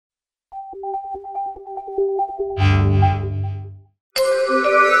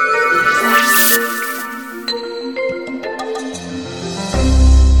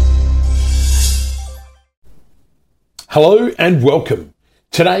Hello and welcome.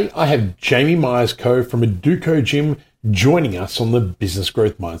 Today I have Jamie Myers-Coe from Educo Gym joining us on the Business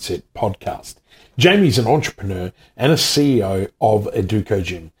Growth Mindset podcast. Jamie is an entrepreneur and a CEO of Educo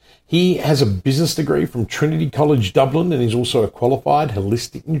Gym. He has a business degree from Trinity College Dublin and is also a qualified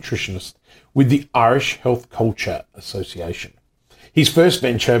holistic nutritionist with the Irish Health Culture Association. His first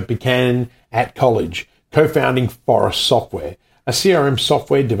venture began at college, co-founding Forest Software, a CRM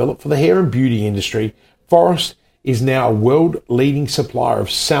software developed for the hair and beauty industry. Forest is now a world-leading supplier of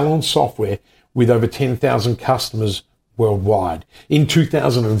salon software with over 10,000 customers worldwide. In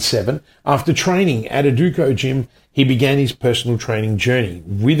 2007, after training at Educo Gym, he began his personal training journey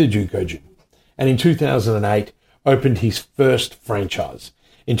with Educo Gym. And in 2008, opened his first franchise.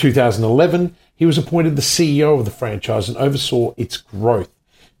 In 2011, he was appointed the CEO of the franchise and oversaw its growth.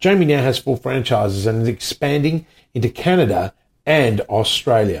 Jamie now has 4 franchises and is expanding into Canada and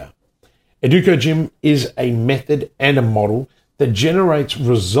Australia. Educo Gym is a method and a model that generates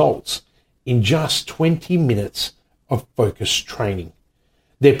results in just 20 minutes of focused training.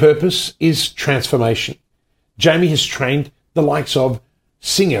 Their purpose is transformation. Jamie has trained the likes of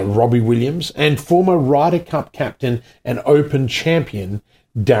singer Robbie Williams and former Ryder Cup captain and Open champion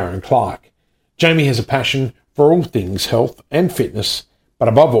Darren Clarke. Jamie has a passion for all things health and fitness, but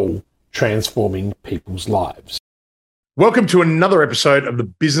above all, transforming people's lives. Welcome to another episode of the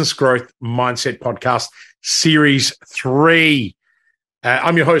Business Growth Mindset Podcast, Series 3.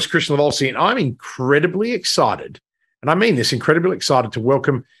 I'm your host, Christian Lavolsi, and I'm incredibly excited, and I mean this, incredibly excited to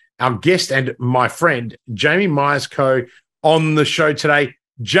welcome our guest and my friend, Jamie Myers-Coe, on the show today.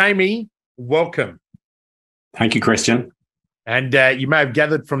 Jamie, welcome. Thank you, Christian. And you may have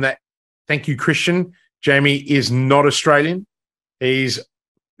gathered from that, thank you, Christian. Jamie is not Australian. He's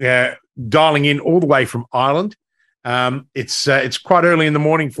dialing in all the way from Ireland. It's quite early in the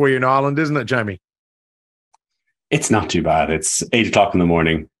morning for you in Ireland, isn't it, Jamie? It's not too bad. It's 8 o'clock in the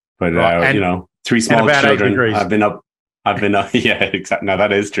morning, but right. 3 small children. I've been up. Yeah, exactly. No,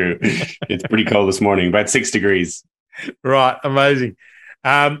 that is true. It's pretty cold this morning, about 6 degrees. Right. Amazing.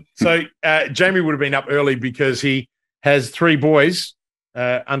 So Jamie would have been up early because he has 3 boys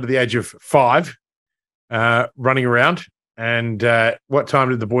under the age of 5 running around. And what time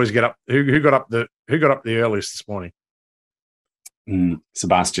did the boys get up? Who got up the earliest this morning?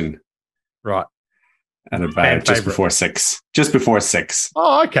 Sebastian. Right. At about just before 6. Just before 6.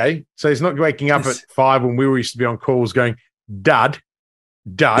 Oh, okay. So he's not waking up at 5 when we used to be on calls going, Dad.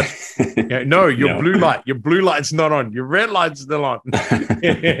 No, blue light's not on. Your red light's still on.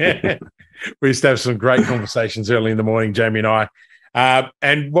 We used to have some great conversations early in the morning, Jamie and I.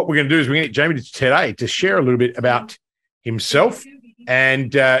 And what we're going to do is we're going to get Jamie today to share a little bit about himself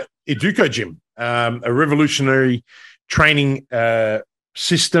and Educo Gym, a revolutionary training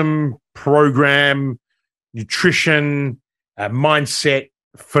system, program, nutrition, mindset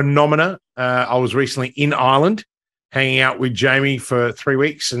phenomena. I was recently in Ireland hanging out with Jamie for 3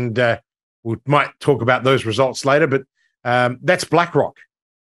 weeks, and we might talk about those results later, but that's Blackrock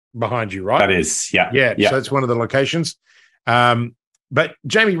behind you, right? That is, yeah. Yeah. So it's one of the locations. But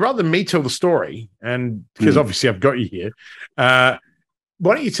Jamie, rather than me tell the story, and because obviously I've got you here, why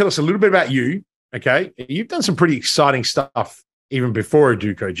don't you tell us a little bit about you? Okay, you've done some pretty exciting stuff even before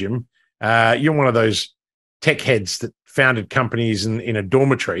Educo Gym. You're one of those tech heads that founded companies in a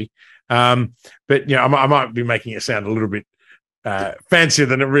dormitory. But I might be making it sound a little bit fancier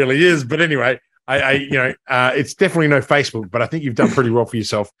than it really is. But anyway, it's definitely no Facebook, but I think you've done pretty well for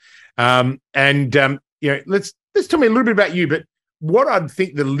yourself. Let's tell me a little bit about you, but what I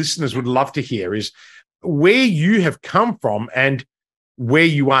think the listeners would love to hear is where you have come from and where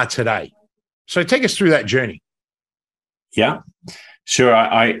you are today. So take us through that journey. Yeah, sure.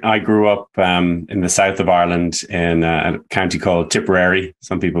 I grew up in the south of Ireland in a county called Tipperary.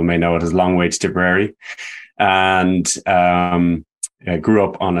 Some people may know it as Long Way to Tipperary. And I grew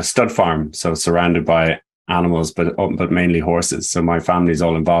up on a stud farm, so surrounded by animals, but mainly horses. So my family's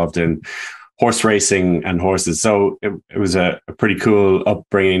all involved in horse racing and horses. So it was a pretty cool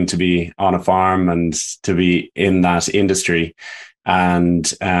upbringing to be on a farm and to be in that industry. And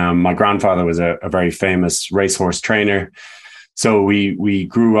my grandfather was a very famous racehorse trainer. So we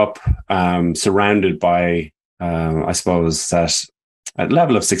grew up surrounded by, I suppose, that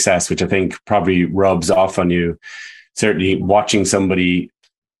level of success, which I think probably rubs off on you. Certainly watching somebody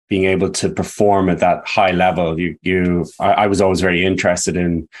being able to perform at that high level. I was always very interested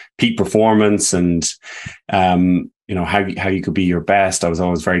in peak performance and, how you could be your best. I was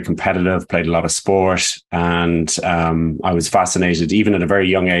always very competitive, played a lot of sport, and I was fascinated, even at a very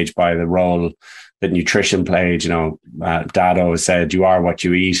young age, by the role that nutrition played. Dad always said, "You are what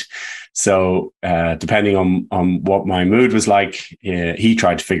you eat." So depending on what my mood was like, he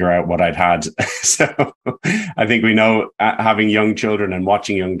tried to figure out what I'd had. So I think we know having young children and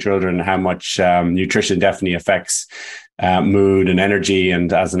watching young children, how much nutrition definitely affects mood and energy.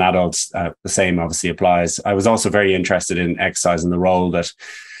 And as an adult, the same obviously applies. I was also very interested in exercise and the role that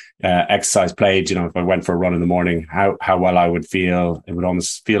exercise played. You know, if I went for a run in the morning, how well I would feel. It would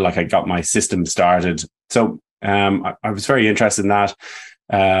almost feel like I got my system started. So I was very interested in that.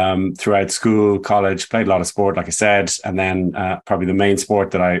 Throughout school, college, played a lot of sport, like I said. And then probably the main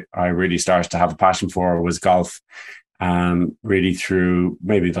sport that I really started to have a passion for was golf. Really through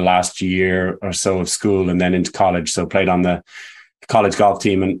maybe the last year or so of school and then into college. So played on the college golf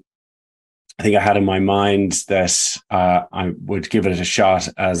team. And I think I had in my mind that I would give it a shot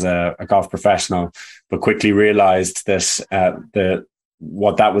as a golf professional, but quickly realized that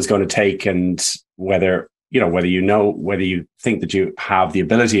what that was going to take, and whether you think that you have the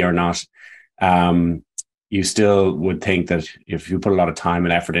ability or not, you still would think that if you put a lot of time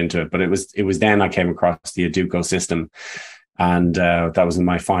and effort into it. But it was then I came across the Educo system, and that was in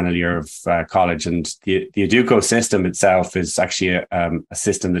my final year of college. And the Educo system itself is actually a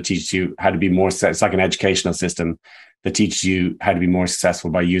system that teaches you how to be more. It's like an educational system that teaches you how to be more successful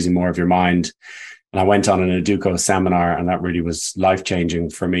by using more of your mind. And I went on an Educo seminar, and that really was life-changing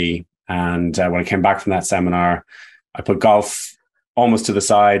for me. And when I came back from that seminar, I put golf almost to the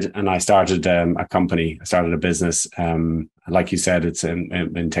side, and I started a company. I started a business. Like you said, it's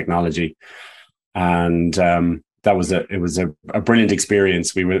in technology, and it was a brilliant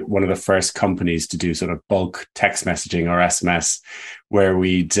experience. We were one of the first companies to do sort of bulk text messaging, or SMS, where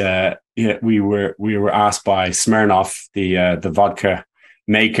we were asked by Smirnoff, the vodka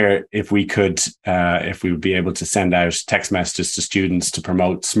maker, if we would be able to send out text messages to students to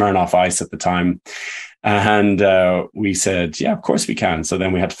promote Smirnoff Ice at the time. And we said, yeah, of course we can. So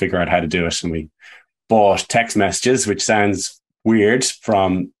then we had to figure out how to do it. And we bought text messages, which sounds weird,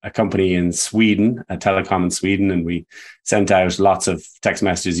 from a company in Sweden, a telecom in Sweden. And we sent out lots of text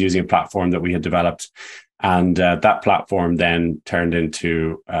messages using a platform that we had developed. And that platform then turned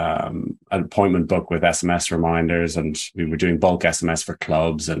into an appointment book with SMS reminders. And we were doing bulk SMS for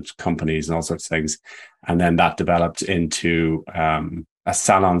clubs and companies and all sorts of things. And then that developed into a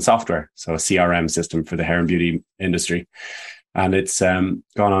salon software, so a CRM system for the hair and beauty industry. And it's gone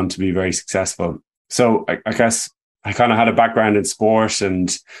on to be very successful. So I guess I kind of had a background in sport,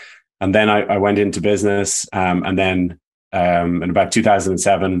 and then I went into business. And then in about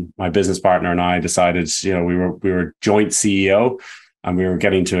 2007, my business partner and I decided, we were joint CEO, and we were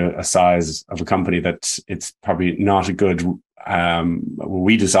getting to a size of a company that it's probably not a good.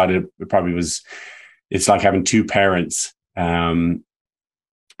 We decided it's like having two parents.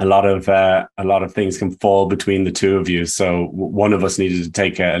 A lot of things can fall between the two of you. So one of us needed to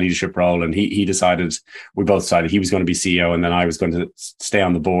take a leadership role, and we both decided he was going to be CEO, and then I was going to stay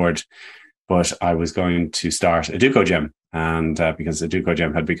on the board, but I was going to start Educo Gym. And because Educo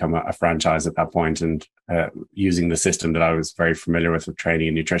Gym had become a franchise at that point, and using the system that I was very familiar with training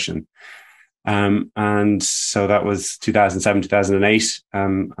and nutrition. And so that was 2007, 2008.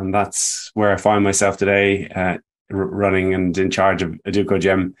 And that's where I find myself today, running and in charge of Educo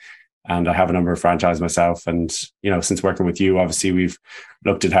Gym. And I have a number of franchises myself. And, since working with you, obviously we've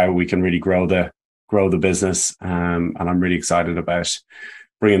looked at how we can really grow the business. And I'm really excited about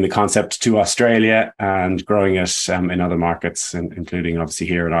bringing the concept to Australia and growing it in other markets, including obviously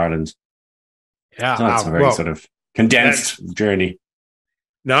here in Ireland. Yeah. So that's a very sort of condensed journey.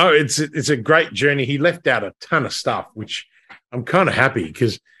 No, it's a great journey. He left out a ton of stuff, which I'm kind of happy,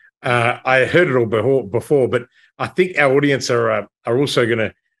 because I heard it all before, but I think our audience are also going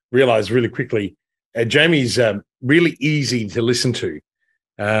to realize really quickly. Jamie's really easy to listen to.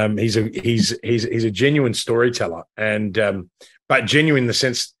 He's a genuine storyteller, and but genuine in the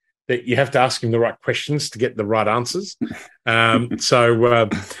sense that you have to ask him the right questions to get the right answers. So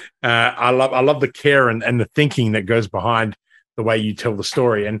I love the care and the thinking that goes behind the way you tell the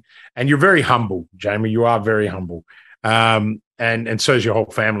story, and you're very humble, Jamie. You are very humble, and so is your whole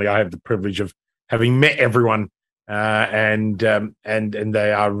family. I have the privilege of having met everyone. And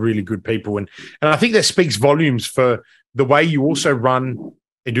they are really good people, and I think that speaks volumes for the way you also run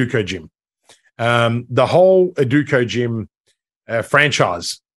Educo Gym. The whole Educo Gym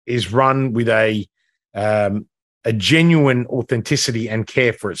franchise is run with a genuine authenticity and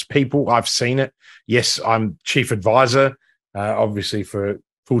care for its people. I've seen it. Yes, I'm chief advisor, obviously, for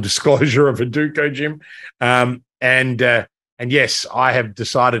full disclosure, of Educo Gym, and yes, I have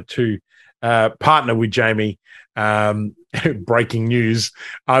decided to partner with Jamie. Breaking news,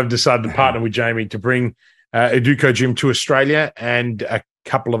 I've decided to partner with Jamie to bring Educo Gym to Australia, and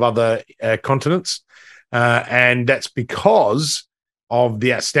couple of other continents. And that's because of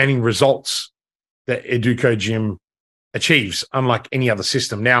the outstanding results that Educo Gym achieves, unlike any other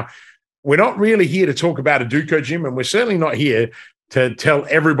system. Now, we're not really here to talk about Educo Gym, and we're certainly not here to tell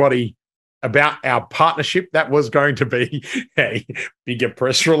everybody about our partnership. That was going to be a bigger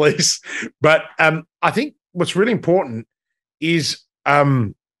press release. But I think what's really important is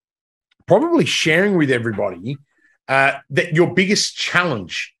probably sharing with everybody that your biggest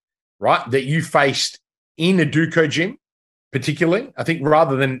challenge, right, that you faced in Educo Gym, particularly, I think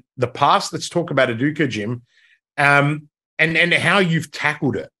rather than the past, let's talk about Educo Gym and how you've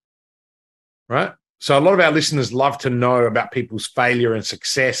tackled it, right? So a lot of our listeners love to know about people's failure and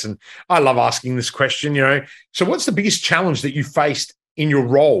success, and I love asking this question, So what's the biggest challenge that you faced in your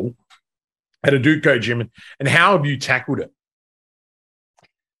role at Educo Gym, and how have you tackled it?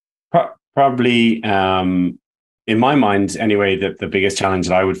 Probably, in my mind anyway, that the biggest challenge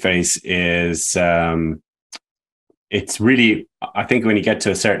that I would face is it's really, I think when you get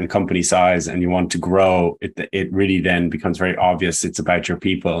to a certain company size and you want to grow, it really then becomes very obvious it's about your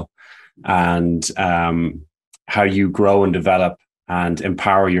people and how you grow and develop and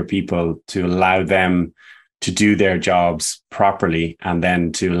empower your people to allow them to do their jobs properly, and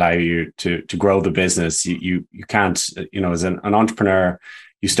then to allow you to grow the business. You can't, as an entrepreneur,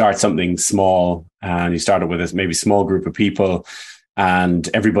 you start something small and you start it with a maybe small group of people, and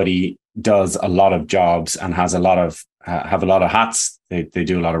everybody does a lot of jobs and has have a lot of hats. They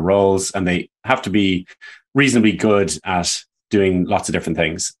do a lot of roles, and they have to be reasonably good at doing lots of different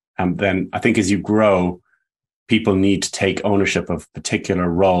things. And then I think as you grow, people need to take ownership of particular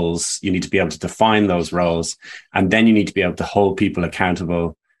roles. You need to be able to define those roles, and then you need to be able to hold people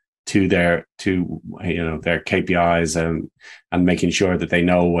accountable to their KPIs and making sure that they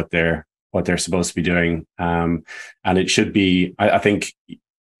know what they're supposed to be doing. And it should be, I think,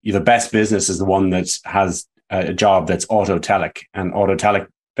 the best business is the one that has a job that's autotelic, and autotelic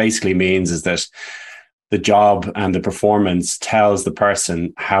basically means is that the job and the performance tells the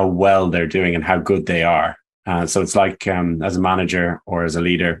person how well they're doing and how good they are. So it's like as a manager or as a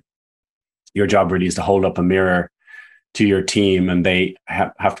leader, your job really is to hold up a mirror to your team, and they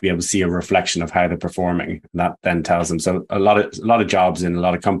have to be able to see a reflection of how they're performing. And that then tells them. So a lot of jobs in a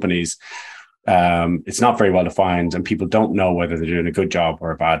lot of companies, it's not very well defined, and people don't know whether they're doing a good job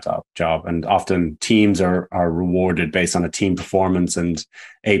or a bad job. And often teams are rewarded based on a team performance, and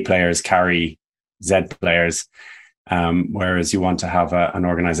A players carry Z players. Whereas you want to have an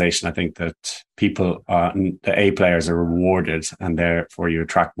organization, I think that people, the A players are rewarded, and therefore you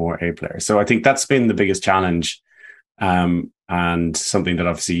attract more A players. So I think that's been the biggest challenge. And something that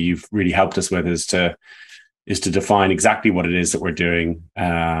obviously you've really helped us with is to define exactly what it is that we're doing,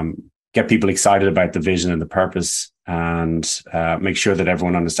 get people excited about the vision and the purpose, and make sure that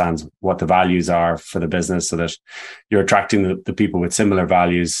everyone understands what the values are for the business, so that you're attracting the people with similar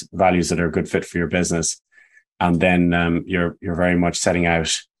values that are a good fit for your business. And then you're very much setting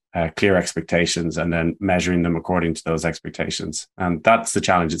out clear expectations and then measuring them according to those expectations. And that's the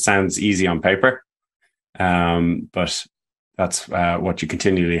challenge. It sounds easy on paper, but that's what you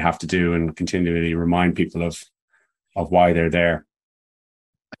continually have to do, and continually remind people of why they're there.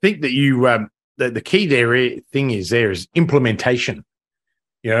 I think that you the key thing is implementation.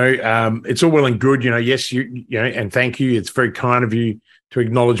 It's all well and good. Yes, and thank you. It's very kind of you to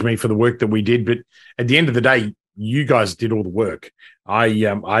acknowledge me for the work that we did, but at the end of the day, you guys did all the work.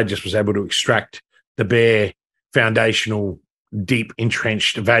 I just was able to extract the bare foundational, deep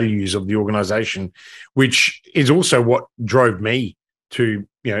entrenched values of the organization, which is also what drove me to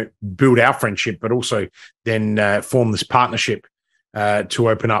build our friendship, but also then form this partnership to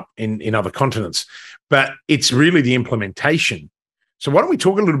open up in other continents. But it's really the implementation. So why don't we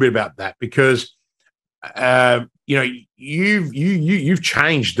talk a little bit about that? Because you've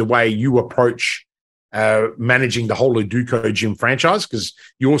changed the way you approach managing the whole Educo Gym franchise, because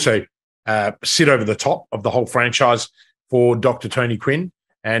you also sit over the top of the whole franchise for Dr. Tony Quinn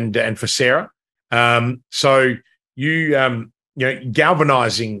and for Sarah. So you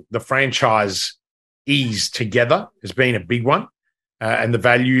galvanizing the franchise together has been a big one, and the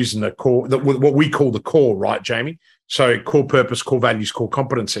values and the core, what we call the core, right, Jamie? So core purpose, core values, core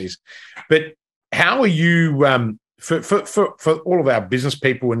competencies. But how are you, for all of our business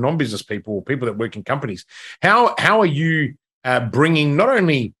people and non-business people, people that work in companies, how are you bringing not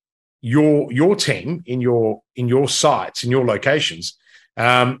only your team in your sites, in your locations,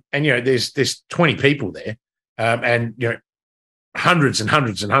 and there's 20 people there, and hundreds and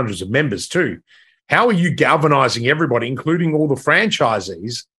hundreds and hundreds of members too. How are you galvanizing everybody, including all the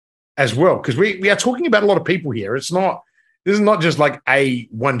franchisees as well? Because we are talking about a lot of people here. It's not This is not just like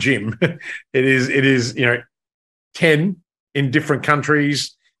one gym. It is 10 in different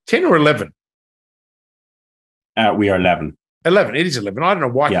countries, 10 or 11. We are 11. 11. It is 11. I don't know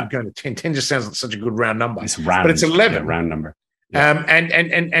why I Yeah. keep going to 10. 10 just sounds like such a good round number. It's round, but it's 11. Yeah, round number. Yeah.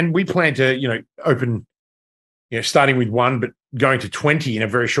 And we plan to open, starting with one, but going to 20 in a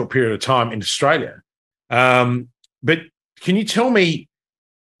very short period of time in Australia. But can you tell me,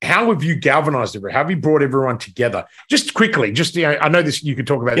 how have you galvanized everyone? How have you brought everyone together? Just quickly, I know this, you could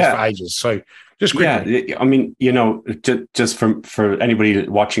talk about this for ages. So just quickly. Yeah, I mean, just for anybody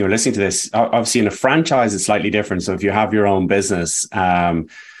watching or listening to this, obviously in a franchise, it's slightly different. So if you have your own business,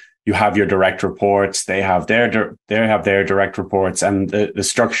 you have your direct reports, they have their direct reports, and the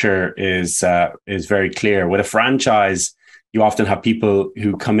structure is very clear. With a franchise, you often have people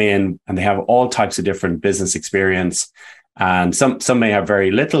who come in and they have all types of different business experience. And some may have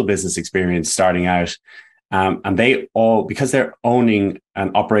very little business experience starting out. And they all, because they're owning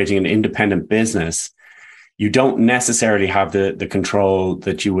and operating an independent business, you don't necessarily have the control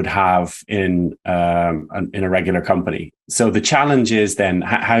that you would have in a regular company. So the challenge is then,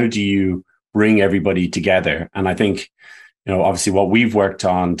 how do you bring everybody together? And I think, obviously what we've worked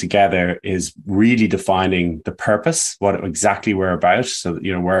on together is really defining the purpose, what exactly we're about. So,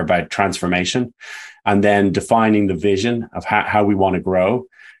 we're about transformation, and then defining the vision of how we want to grow,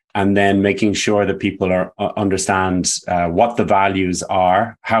 and then making sure that people understand what the values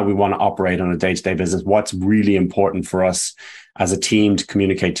are, how we want to operate on a day-to-day business, what's really important for us as a team to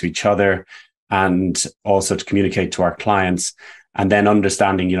communicate to each other and also to communicate to our clients. And then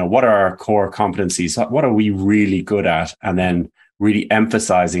understanding, what are our core competencies? What are we really good at? And then really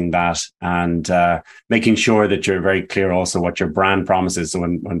emphasizing that and making sure that you're very clear also what your brand promise is. So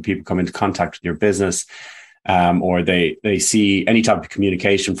when people come into contact with your business, or they see any type of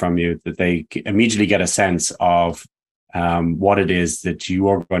communication from you, that they immediately get a sense of what it is that you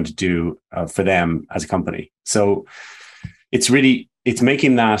are going to do for them as a company. So it's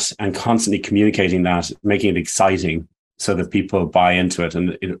making that and constantly communicating that, making it exciting so that people buy into it.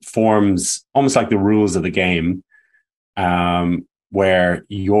 And it forms almost like the rules of the game, where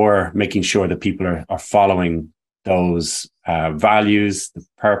you're making sure that people are following those values, the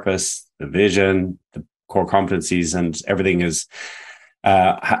purpose, the vision, the core competencies, and everything is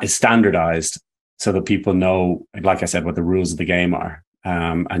standardized so that people know, like I said, what the rules of the game are.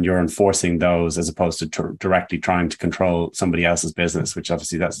 And you're enforcing those as opposed to directly trying to control somebody else's business, which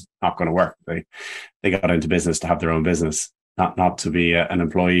obviously that's not going to work. They got into business to have their own business, not to be an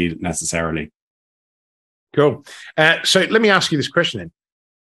employee necessarily. Cool. So let me ask you this question then.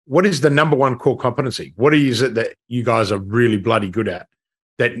 What is the number one core competency? What is it that you guys are really bloody good at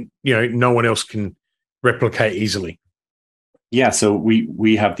that, no one else can replicate easily? Yeah. So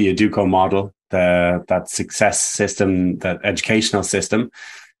we have the Educo model, that success system, that educational system.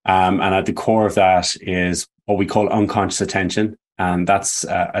 And at the core of that is what we call unconscious attention. And that's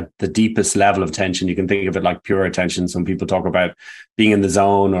at the deepest level of attention. You can think of it like pure attention. Some people talk about being in the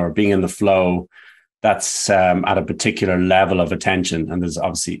zone or being in the flow. That's at a particular level of attention. And there's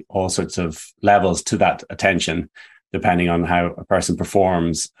obviously all sorts of levels to that attention, depending on how a person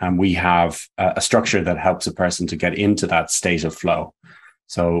performs. And we have a structure that helps a person to get into that state of flow.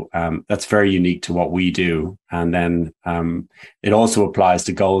 So that's very unique to what we do. And then it also applies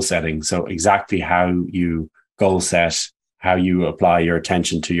to goal setting. So exactly how you goal set, how you apply your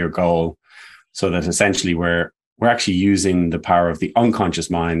attention to your goal, so that essentially we're actually using the power of the unconscious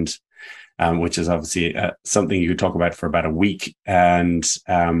mind, which is obviously something you could talk about for about a week. And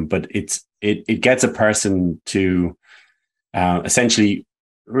but it gets a person to essentially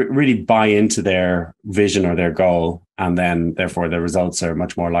really buy into their vision or their goal, and then therefore the results are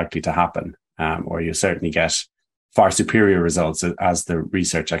much more likely to happen, or you certainly get far superior results, as the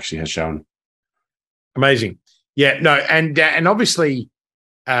research actually has shown. Amazing. Yeah, no, and obviously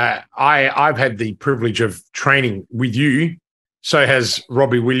I've had the privilege of training with you. So has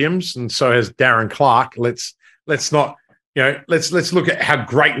Robbie Williams, and so has Darren Clarke. Let's not, let's look at how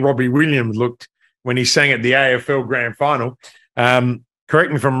great Robbie Williams looked when he sang at the AFL Grand Final. Correct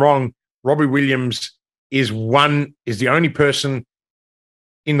me if I'm wrong. Robbie Williams is the only person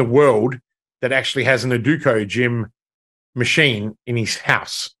in the world that actually has an Educo gym machine in his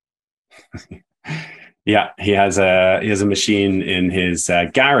house. Yeah, he has a machine in his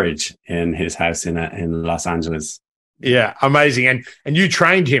garage in his house in Los Angeles. Yeah, amazing. And you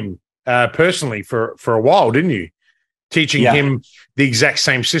trained him personally for a while, didn't you? Teaching him the exact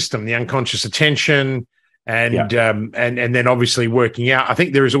same system, the unconscious attention, and then obviously working out. I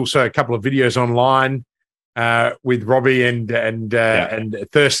think there is also a couple of videos online with Robbie and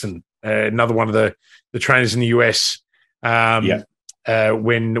Thurston, another one of the trainers in the US.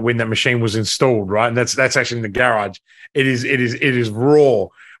 when that machine was installed, right? And that's actually in the garage. It is raw.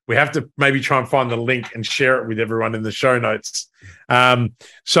 We have to maybe try and find the link and share it with everyone in the show notes. I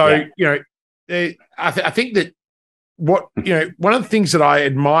think that one of the things that I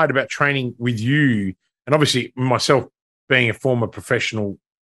admired about training with you, and obviously myself being a former professional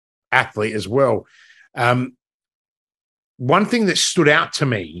athlete as well, one thing that stood out to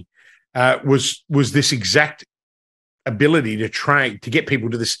me was this exact ability to train, to get people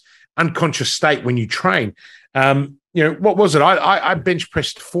to this unconscious state when you train. What was it? I bench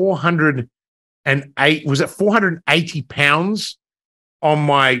pressed 408. Was it 480 pounds on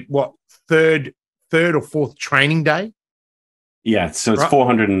my third or fourth training day? Yeah, so it's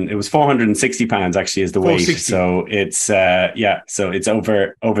 400. It was 460 pounds actually is the weight. So it's so it's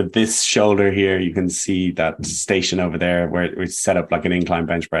over this shoulder here. You can see that station over there where it's set up like an incline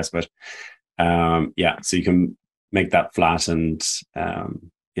bench press. But so you can make that flat, and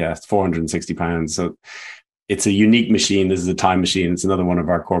it's 460 pounds. So it's a unique machine. This is a time machine. It's another one of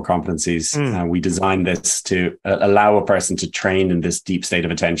our core competencies. We designed this to allow a person to train in this deep state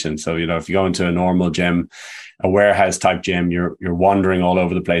of attention. So, if you go into a normal gym, a warehouse type gym, you're wandering all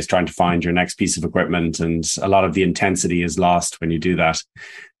over the place trying to find your next piece of equipment. And a lot of the intensity is lost when you do that.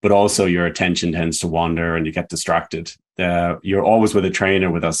 But also your attention tends to wander and you get distracted. You're always with a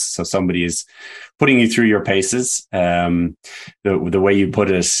trainer with us. So somebody is putting you through your paces. The way you put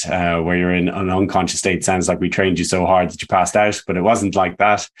it, where you're in an unconscious state, sounds like we trained you so hard that you passed out, but it wasn't like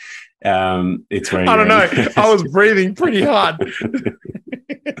that. It's where I don't know. I was breathing pretty hard.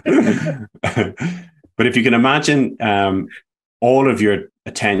 But if you can imagine, all of your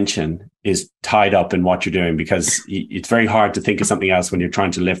attention is tied up in what you're doing, because it's very hard to think of something else when you're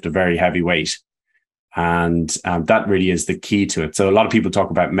trying to lift a very heavy weight. And that really is the key to it. So a lot of people talk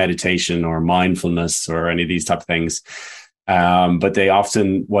about meditation or mindfulness or any of these type of things. But they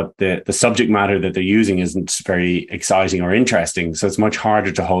often, what the subject matter that they're using isn't very exciting or interesting. So it's much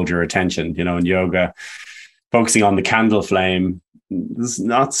harder to hold your attention. In yoga, focusing on the candle flame, there's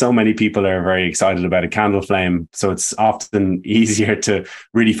not so many people are very excited about a candle flame. So it's often easier to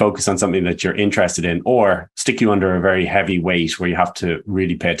really focus on something that you're interested in, or stick you under a very heavy weight where you have to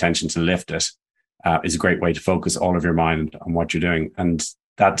really pay attention to lift it. Is a great way to focus all of your mind on what you're doing. And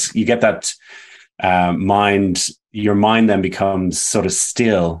that you get that mind, your mind then becomes sort of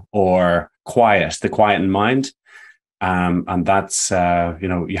still or quiet, the quietened mind. And that's,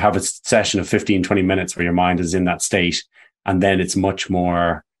 you have a session of 15, 20 minutes where your mind is in that state. And then it's much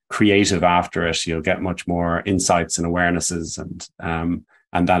more creative after it. You'll get much more insights and awarenesses. And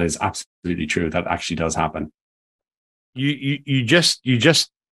that is absolutely true. That actually does happen. You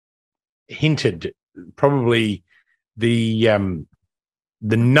just hinted probably the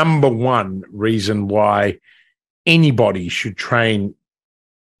number one reason why anybody should train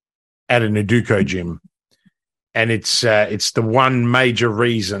at an Educo gym. And it's the one major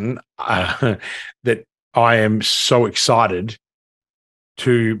reason that I am so excited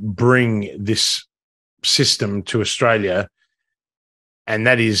to bring this system to Australia, and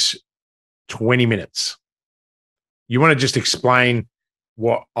that is 20 minutes. You want to just explain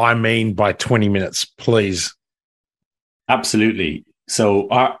what I mean by 20 minutes, please? Absolutely. So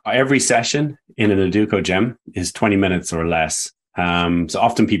every session in an Educo gym is 20 minutes or less. So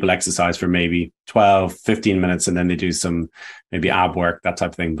often people exercise for maybe 12, 15 minutes, and then they do some maybe ab work, that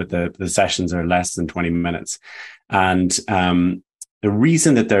type of thing. But the sessions are less than 20 minutes. And the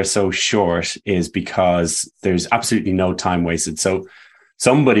reason that they're so short is because there's absolutely no time wasted. So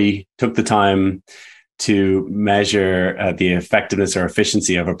somebody took the time to measure the effectiveness or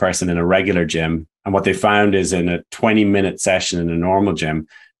efficiency of a person in a regular gym. And what they found is in a 20-minute session in a normal gym,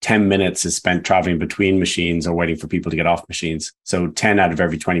 10 minutes is spent traveling between machines or waiting for people to get off machines. So 10 out of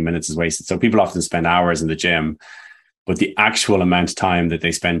every 20 minutes is wasted. So people often spend hours in the gym, but the actual amount of time that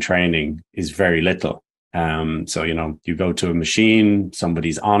they spend training is very little. So, you go to a machine,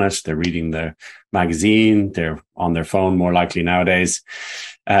 somebody's on it, they're reading their magazine, they're on their phone more likely nowadays.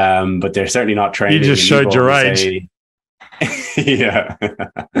 But they're certainly not training. You just showed your age. Yeah.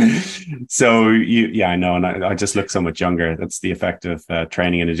 So I know. And I just look so much younger. That's the effect of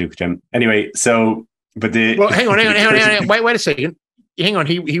training in a Educo gym. Anyway, hang on. Wait a second. Hang on.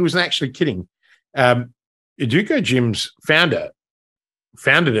 He wasn't actually kidding. Educo Gym's founder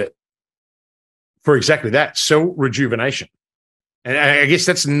founded it for exactly that, cell rejuvenation. And I guess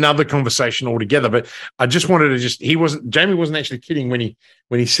that's another conversation altogether. But I just wanted to Jamie wasn't actually kidding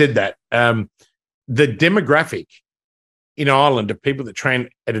when he said that. The demographic in Ireland of people that train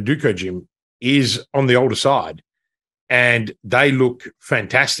at a Educo gym is on the older side, and they look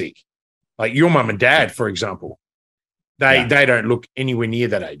fantastic. Like your mum and dad, for example, They don't look anywhere near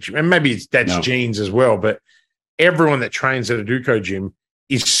that age. And maybe that's genes as well, but everyone that trains at a Duco gym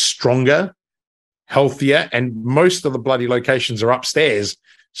is stronger, healthier, and most of the bloody locations are upstairs.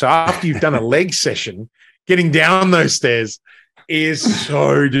 So after you've done a leg session, getting down those stairs is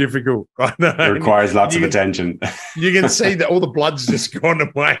so difficult. I know. It requires lots of attention. You can see that all the blood's just gone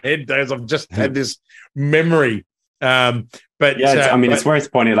to my head, Dave. I've just had this memory. But yeah, it's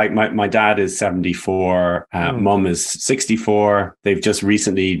worth pointing. Like my dad is 74, mum is 64. They've just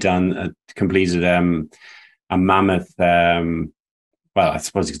recently completed a mammoth. Well, I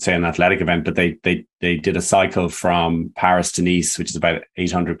suppose you could say an athletic event, but they did a cycle from Paris to Nice, which is about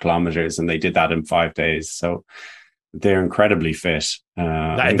 800 kilometers, and they did that in 5 days. So they're incredibly fit.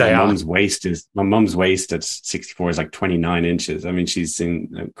 My mum's waist at 64 is like 29 inches. I mean, she's in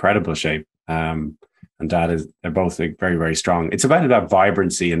incredible shape. And they're both very, very strong. It's about that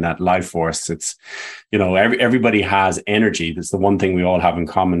vibrancy and that life force. It's, everybody has energy. That's the one thing we all have in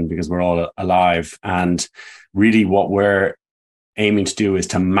common because we're all alive. And really what we're aiming to do is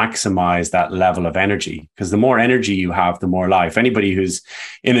to maximize that level of energy, because the more energy you have, the more life. Anybody who's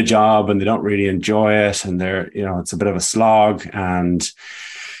in a job and they don't really enjoy it and they're, it's a bit of a slog, and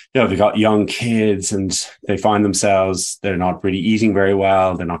they've got young kids and they find themselves, they're not really eating very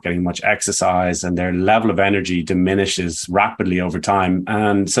well, they're not getting much exercise, and their level of energy diminishes rapidly over time.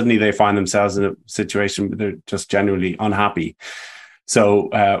 And suddenly they find themselves in a situation where they're just genuinely unhappy.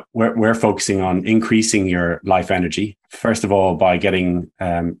 So we're focusing on increasing your life energy, first of all, by getting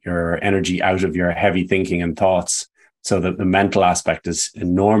your energy out of your heavy thinking and thoughts, so that the mental aspect is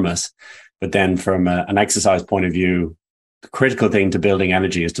enormous. But then from an exercise point of view, the critical thing to building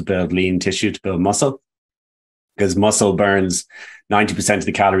energy is to build lean tissue, to build muscle, because muscle burns 90% of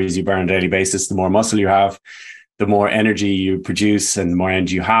the calories you burn on a daily basis. The more muscle you have, the more energy you produce and the more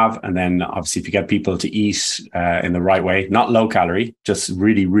energy you have. And then obviously if you get people to eat in the right way, not low calorie, just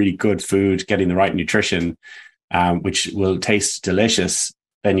really, really good food, getting the right nutrition, which will taste delicious,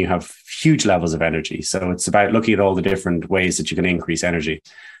 then you have huge levels of energy. So it's about looking at all the different ways that you can increase energy.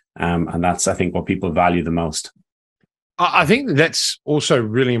 And that's, I think, what people value the most. I think that's also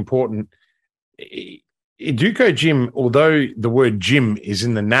really important. Duco Gym, although the word gym is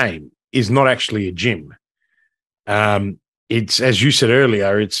in the name, is not actually a gym. It's, as you said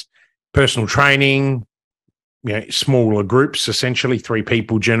earlier, it's personal training, smaller groups, essentially 3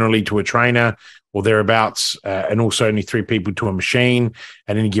 people generally to a trainer or thereabouts, and also only 3 people to a machine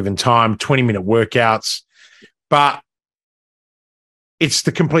at any given time, 20-minute workouts. But it's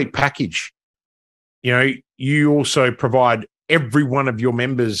the complete package. You also provide every one of your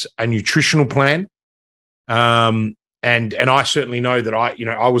members a nutritional plan. And I certainly know that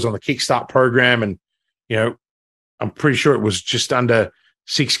I was on the Kickstart program, and, I'm pretty sure it was just under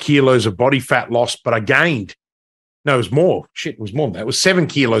 6 kilos of body fat lost, but I gained. No, it was more. Shit, it was more than that. It was 7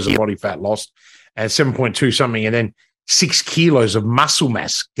 kilos of body fat lost and 7.2 something, and then 6 kilos of muscle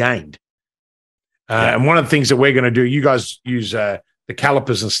mass gained. And one of the things that we're going to do, you guys use the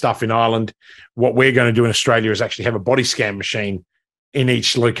calipers and stuff in Ireland. What we're going to do in Australia is actually have a body scan machine in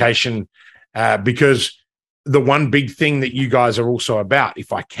each location, because the one big thing that you guys are also about,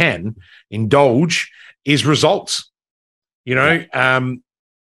 if I can indulge, is results. You don't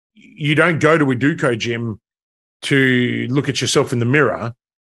go to a Duco gym to look at yourself in the mirror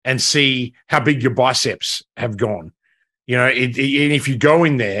and see how big your biceps have gone. And if you go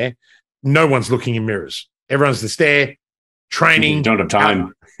in there, no one's looking in mirrors. Everyone's just there training. You don't have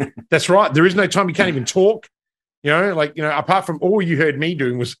time. That's right. There is no time. You can't even talk. Apart from all you heard me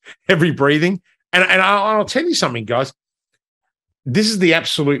doing was heavy breathing. And I'll tell you something, guys. This is the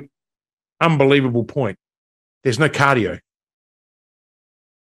absolute unbelievable point. There's no cardio.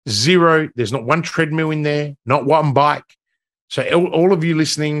 Zero. There's not one treadmill in there, not one bike. So all of you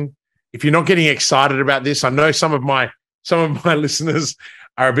listening, if you're not getting excited about this, I know some of my listeners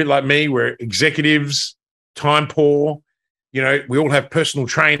are a bit like me. We're executives, time poor. We all have personal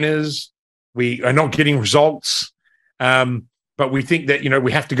trainers. We are not getting results, but we think that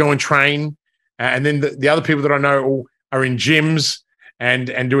we have to go and train. And then the other people that I know all are in gyms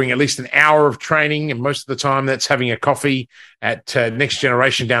and doing at least an hour of training, and most of the time that's having a coffee at Next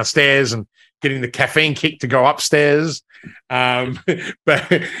Generation downstairs and getting the caffeine kick to go upstairs. But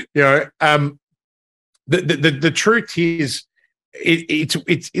the truth is,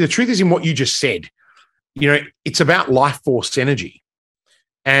 the truth is in what you just said. It's about life force energy.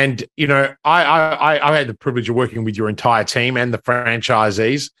 And, I had the privilege of working with your entire team and the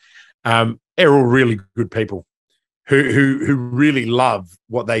franchisees. They're all really good people who really love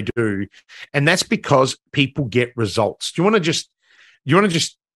what they do. And that's because people get results. Do you want to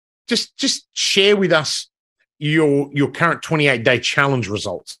just share with us, your current 28-day challenge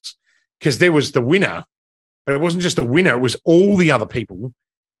results, because there was the winner, but it wasn't just the winner, it was all the other people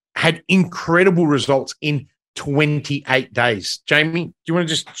had incredible results in 28 days. Jamie, do you want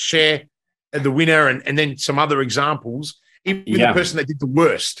to just share the winner and then some other examples, even the person that did the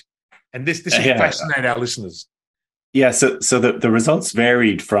worst? And this will fascinate our listeners. Yeah, so the results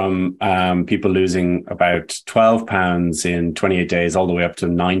varied from people losing about 12 pounds in 28 days all the way up to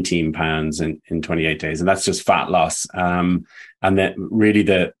 19 pounds in 28 days. And that's just fat loss. And then really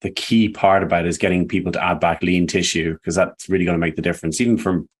the key part about it is getting people to add back lean tissue, because that's really going to make the difference, even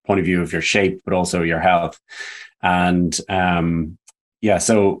from point of view of your shape, but also your health. And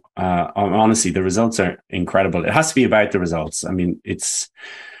honestly, the results are incredible. It has to be about the results. I mean, it's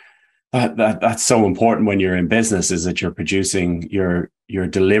that's so important when you're in business, is that you're producing, you're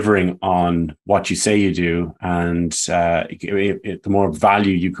delivering on what you say you do, and the more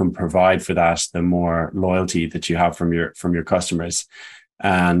value you can provide for that, the more loyalty that you have from your customers.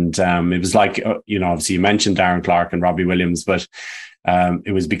 And it was like, obviously you mentioned Darren Clarke and Robbie Williams, but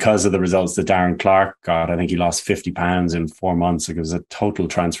it was because of the results that Darren Clarke got. I think he lost 50 pounds in 4 months. Like, it was a total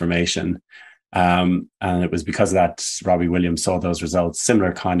transformation. And it was because of that Robbie Williams saw those results,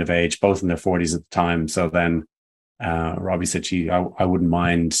 similar kind of age, both in their 40s at the time. So then Robbie said, I wouldn't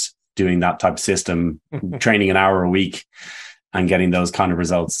mind doing that type of system, training an hour a week and getting those kind of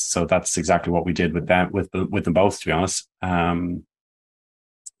results. So that's exactly what we did with them, with them both, to be honest.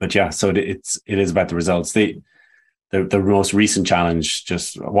 But yeah, so it is about the results. The most recent challenge,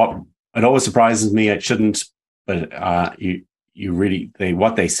 just what it always surprises me. It shouldn't, but what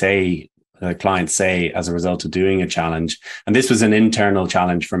they say, the clients say, as a result of doing a challenge. And this was an internal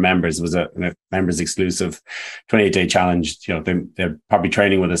challenge for members. It was a members exclusive 28-day challenge. They're probably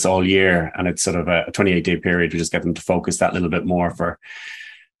training with us all year, and it's sort of a 28-day period to just get them to focus that little bit more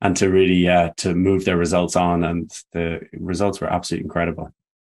and to really to move their results on. And the results were absolutely incredible.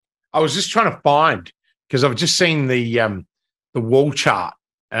 I was just trying to find, because I've just seen the wall chart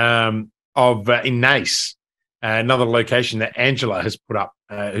of in Naas, another location that Angela has put up,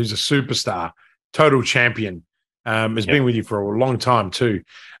 who's a superstar, total champion, has been with you for a long time too.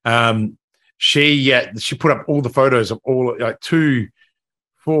 She put up all the photos of all, like 2,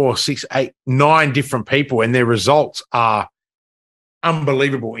 4, 6, 8, 9 different people, and their results are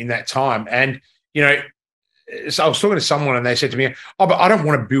unbelievable in that time. And so I was talking to someone, and they said to me, "Oh, but I don't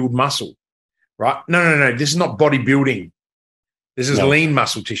want to build muscle." Right? No. This is not bodybuilding. This is lean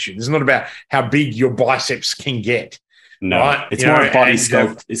muscle tissue. This is not about how big your biceps can get. No, right? It's more body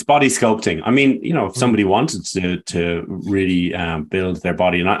sculpt. It's body sculpting. I mean, if somebody wanted to really build their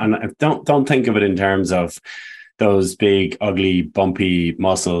body, and I don't think of it in terms of those big, ugly, bumpy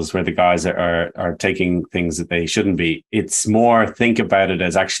muscles where the guys are taking things that they shouldn't be. It's more, think about it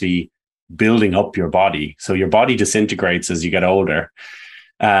as actually building up your body. So your body disintegrates as you get older,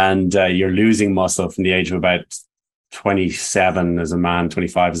 and you're losing muscle from the age of about 27 as a man,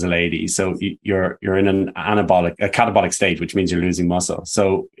 25 as a lady. So you're in a catabolic state, which means you're losing muscle.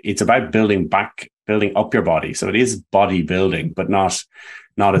 So it's about building up your body. So it is bodybuilding, but not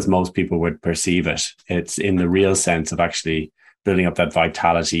as most people would perceive it. It's in the real sense of actually building up that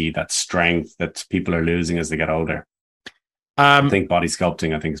vitality, that strength that people are losing as they get older. I think body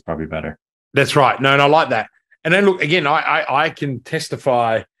sculpting, I think, is probably better. That's right. No, and I like that. And then look, again, I can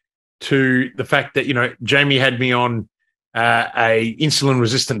testify to the fact that, Jamie had me on a insulin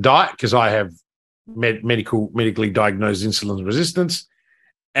resistant diet, because I have medically diagnosed insulin resistance.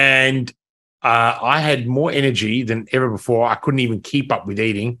 And I had more energy than ever before. I couldn't even keep up with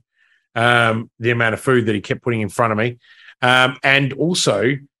eating the amount of food that he kept putting in front of me. And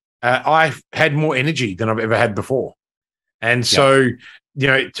also, I had more energy than I've ever had before. And so,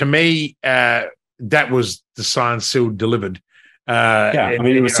 to me, that was the sign sealed delivered.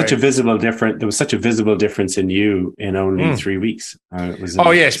 It was such a visible difference. There was such a visible difference in you in only 3 weeks.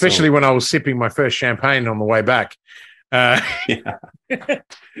 Especially when I was sipping my first champagne on the way back.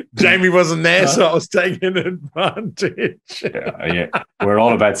 Jamie wasn't there, so I was taking advantage. We're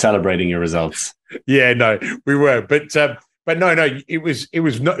all about celebrating your results. Yeah, no, we were, but no, it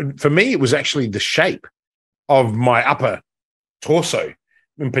was not for me. It was actually the shape of my upper torso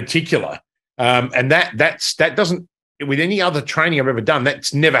in particular, and that doesn't. With any other training I've ever done,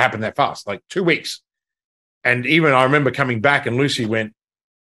 that's never happened that fast, like 2 weeks. And even I remember coming back and Lucy went,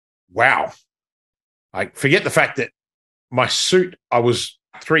 wow. Like, forget the fact that my suit, I was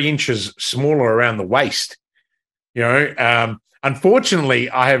 3 inches smaller around the waist.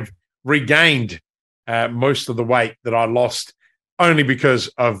 Unfortunately, I have regained most of the weight that I lost only because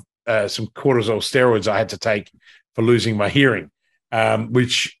of some cortisol steroids I had to take for losing my hearing,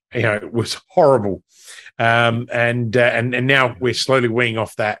 which was horrible. And now we're slowly weaning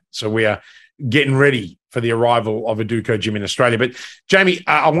off that. So we are getting ready for the arrival of a Duco gym in Australia. But Jamie,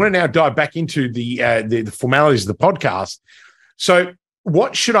 I want to now dive back into the formalities of the podcast. So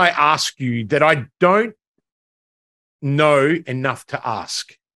what should I ask you that I don't know enough to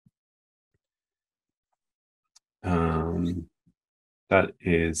ask? That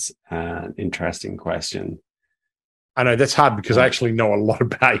is an interesting question. I know that's hard because I actually know a lot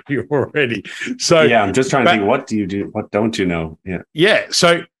about you already. So yeah, I'm just trying to think, what do you do? What don't you know? Yeah. Yeah.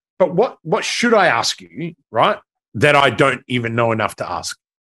 So, but what should I ask you, right? That I don't even know enough to ask.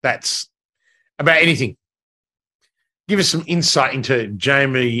 That's about anything. Give us some insight into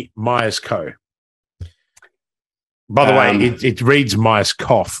Jamie Myers Co. By the way, it reads Myers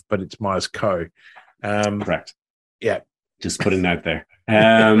Cough, but it's Myers Co. Correct. Yeah. Just putting it out there.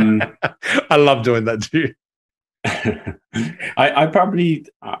 I love doing that too.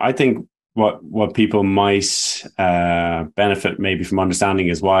 I think what people might benefit maybe from understanding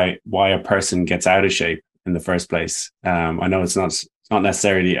is why a person gets out of shape in the first place. I know it's not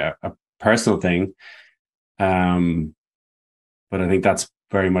necessarily a personal thing, but I think that's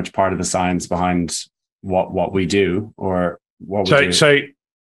very much part of the science behind what we do or what we do. So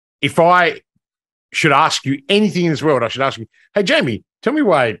if I should ask you anything in this world, I should ask you, hey, Jamie, tell me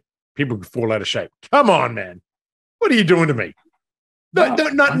why people could fall out of shape. Come on, man. What are you doing to me? Not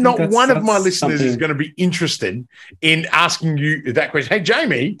one of my listeners is going to be interested in asking you that question. Hey,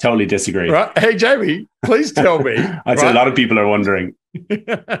 Jamie. Totally disagree. Right? Hey, Jamie, please tell me. I'd say a lot of people are wondering.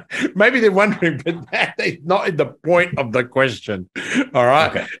 Maybe they're wondering, but that is not in the point of the question. All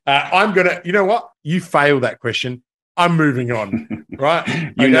right. Okay. I'm going to, you know what? You failed that question. I'm moving on.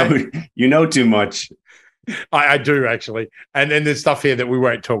 Right. You know too much. I do actually. And then there's stuff here that we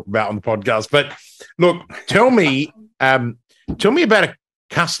won't talk about on the podcast. But look, tell me about a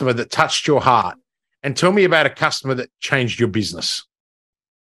customer that touched your heart and tell me about a customer that changed your business.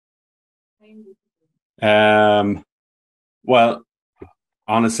 Well,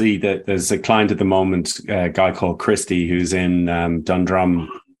 honestly, there's a client at the moment, a guy called Christy, who's in Dundrum,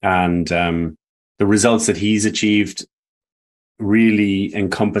 and the results that he's achieved really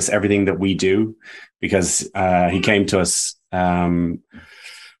encompass everything that we do, because he came to us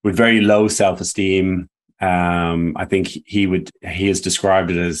with very low self-esteem. I think he has described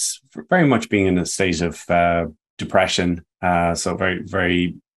it as very much being in a state of depression, so very,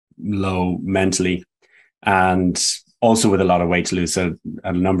 very low mentally, and also with a lot of weight to lose, so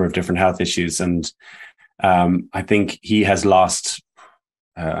a number of different health issues. And I think he has lost,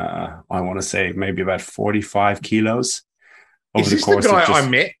 I want to say maybe about 45 kilos over the course of the guy I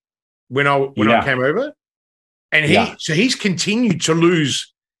met when I came over? And he's continued to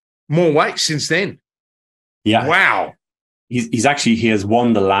lose more weight since then. Yeah. Wow. He has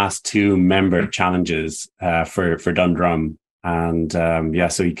won the last two member challenges for Dundrum. And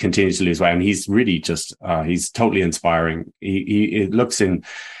so he continues to lose weight, and he's really just he's totally inspiring. He looks in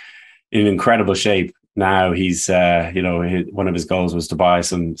incredible shape now. He's one of his goals was to buy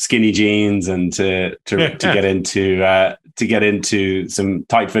some skinny jeans and to get into some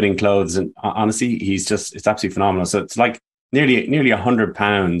tight fitting clothes. And honestly, it's absolutely phenomenal. So it's like nearly 100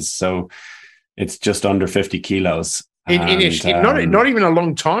 pounds. So it's just under 50 kilos. In not even a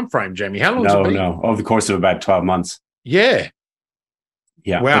long time frame, Jamie. How long has it been? No, over the course of about 12 months. Yeah.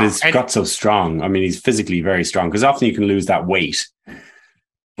 Yeah. Wow. But his gut's so strong. I mean, he's physically very strong, because often you can lose that weight,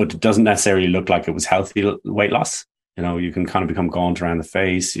 but it doesn't necessarily look like it was healthy weight loss. You know, you can kind of become gaunt around the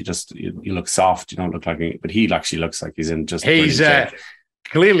face. You look soft. You don't look like but he actually looks like he's in just. He's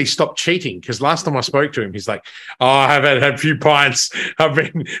clearly stopped cheating, because last time I spoke to him, he's like, "Oh, I've had a few pints. I've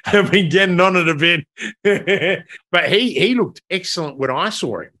been getting on it a bit." But he looked excellent when I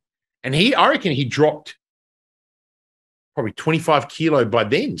saw him, and I reckon he dropped probably 25 kilo by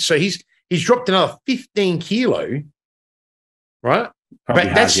then. So he's dropped another 15 kilo, right? Probably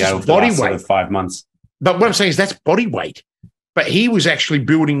but that's just body weight. Sort of 5 months. But what I'm saying is that's body weight. But he was actually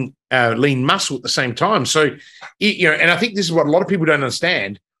building lean muscle at the same time. So, and I think this is what a lot of people don't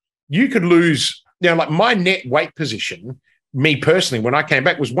understand. You could lose, like my net weight position, me personally, when I came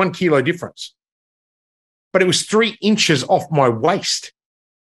back, was 1 kilo difference. But it was 3 inches off my waist.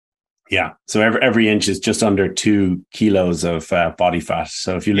 Yeah. So every inch is just under 2 kilos of body fat.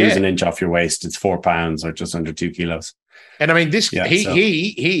 So if you lose an inch off your waist, it's 4 pounds or just under 2 kilos. And I mean,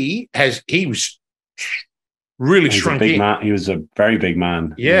 he was really shrunk in. Man. He was a very big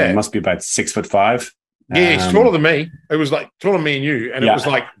man. Yeah. He must be about 6'5". Yeah, he's taller than me. It was like taller than me and you. And it was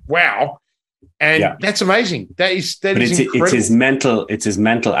like, wow. And that's amazing. That is incredible. It's his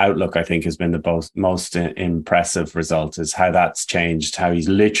mental outlook, I think, has been the most impressive result, is how that's changed, how he's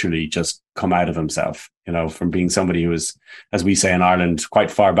literally just come out of himself, from being somebody who was, as we say in Ireland,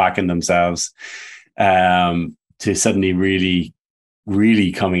 quite far back in themselves, to suddenly really,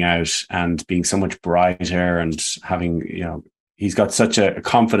 really coming out and being so much brighter and having, he's got such a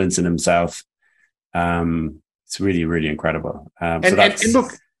confidence in himself. It's really, really incredible. And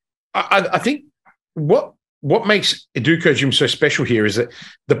look, I think what makes Educo Gym so special here is that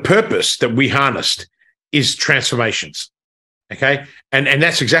the purpose that we harnessed is transformations. Okay. And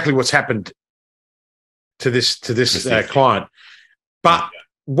that's exactly what's happened to this client. But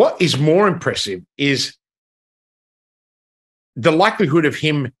what is more impressive is the likelihood of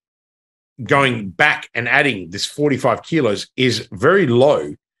him going back and adding this 45 kilos is very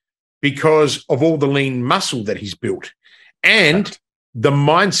low because of all the lean muscle that he's built and the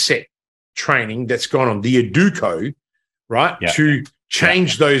mindset training that's gone on, the Educo, right, to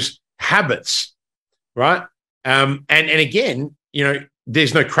change those habits, right? And again,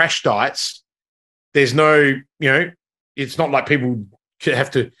 there's no crash diets. There's no, it's not like people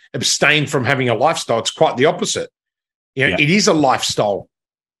have to abstain from having a lifestyle. It's quite the opposite. It is a lifestyle,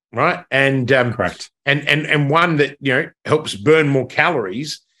 right? And correct. And one that helps burn more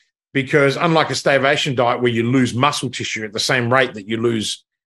calories, because unlike a starvation diet where you lose muscle tissue at the same rate that you lose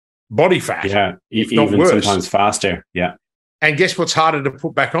body fat, if not even worse, sometimes faster. Yeah. And guess what's harder to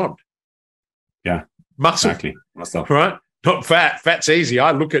put back on? Yeah, muscle. Exactly. Muscle. Right? Not fat. Fat's easy.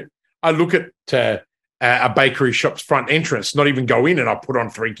 I look at a bakery shop's front entrance, not even go in, and I put on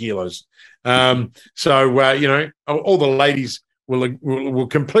 3 kilos. So all the ladies will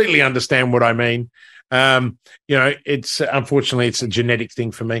completely understand what I mean. It's unfortunately it's a genetic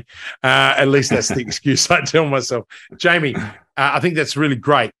thing for me. At least that's the excuse I tell myself. Jamie, I think that's really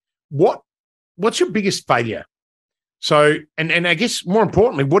great. What's your biggest failure? So, and I guess more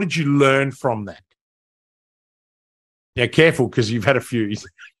importantly, what did you learn from that? Yeah, careful, because you've had a few.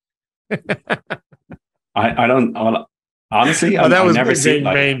 I don't honestly. That I was never see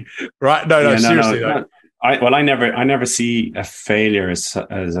mean, right? No, seriously. No. I never see a failure as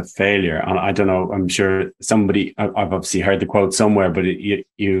a failure. And I don't know. I'm sure I've obviously heard the quote somewhere, but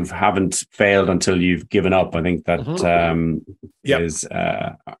you haven't failed until you've given up. I think that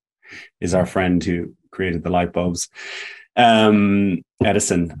is our friend who created the light bulbs, Edison.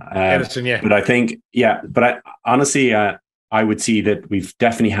 Edison, yeah. But I think, honestly, I would see that we've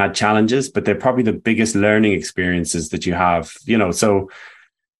definitely had challenges, but they're probably the biggest learning experiences that you have. So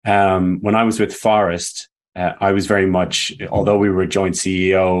when I was with Forrest, I was very much, although we were a joint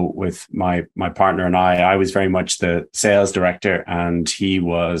CEO with my partner and I was very much the sales director, and he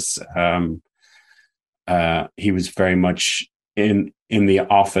was very much in the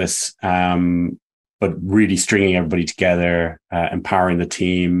office, but really stringing everybody together, empowering the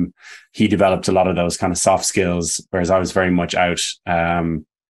team. He developed a lot of those kind of soft skills, whereas I was very much out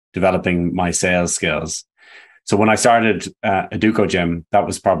developing my sales skills. So when I started Educo Gym, that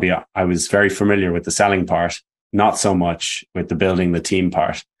was probably, I was very familiar with the selling part, not so much with the building the team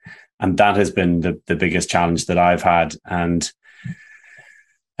part. And that has been the biggest challenge that I've had. And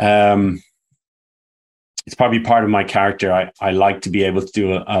it's probably part of my character. I like to be able to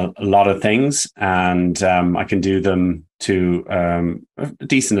do a lot of things, and I can do them to a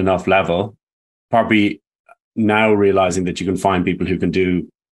decent enough level. Probably now realizing that you can find people who can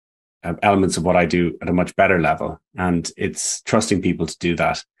do elements of what I do at a much better level, and it's trusting people to do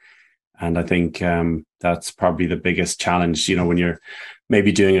that. And I think that's probably the biggest challenge. When you're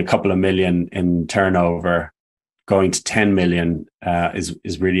maybe doing a couple of million in turnover, going to 10 million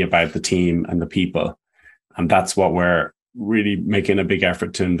is really about the team and the people. And that's what we're really making a big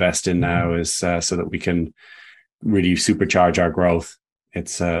effort to invest in now, is so that we can really supercharge our growth.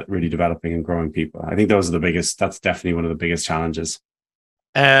 It's really developing and growing people. I think that's definitely one of the biggest challenges.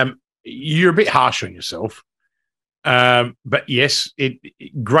 You're a bit harsh on yourself. But yes,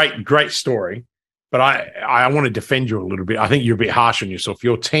 great story. But I want to defend you a little bit. I think you're a bit harsh on yourself.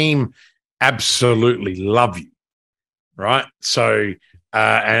 Your team absolutely love you, right? So,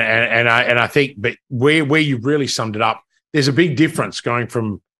 and I think, but where you've really summed it up, there's a big difference going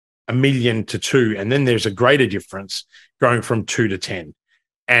from 1 million to 2, and then there's a greater difference going from 2 to 10.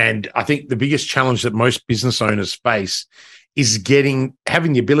 And I think the biggest challenge that most business owners face is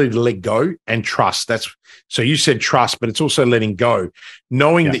having the ability to let go and trust. So you said trust, but it's also letting go,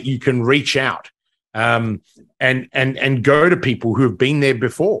 knowing that you can reach out and go to people who have been there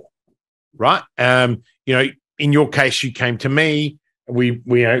before, right? In your case, you came to me. We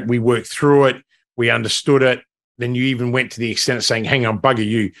worked through it. We understood it. then you even went to the extent of saying, hang on, bugger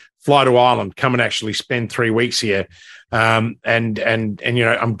you, fly to Ireland, come and actually spend 3 weeks here. And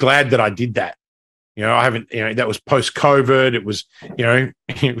I'm glad that I did that. I haven't, that was post-COVID. It was,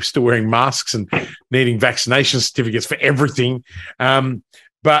 it was still wearing masks and needing vaccination certificates for everything.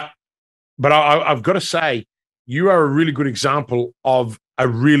 But I've got to say, you are a really good example of a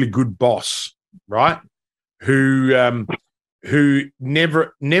really good boss, right? Who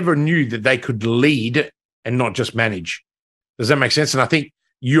never knew that they could lead and not just manage. Does that make sense? And I think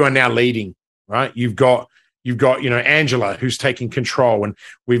you are now leading, right? You've got Angela, who's taking control, and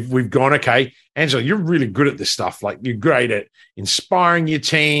we've gone, okay, Angela, you're really good at this stuff. Like, you're great at inspiring your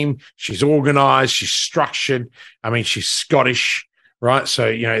team. She's organized, she's structured. I mean, she's Scottish, right? So,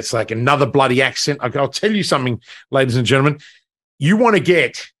 it's like another bloody accent. I'll tell you something, ladies and gentlemen. You want to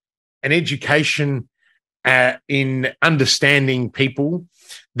get an education in understanding people,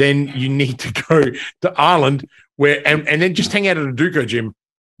 then you need to go to Ireland, where and then just hang out at a Duco gym.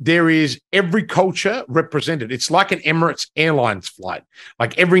 There is every culture represented. It's like an Emirates Airlines flight.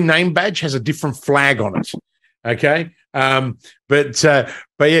 Like, every name badge has a different flag on it. Okay. But yeah,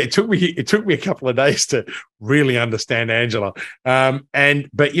 it took me a couple of days to really understand Angela.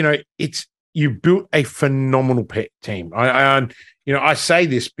 But you built a phenomenal team. I say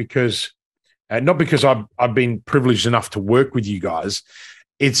this because, not because I've been privileged enough to work with you guys.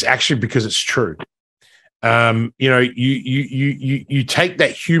 It's actually because it's true. You take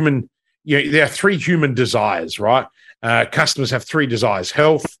that human, there are 3 human desires, right? Customers have 3 desires: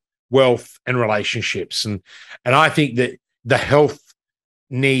 health, wealth, and relationships. And I think that the health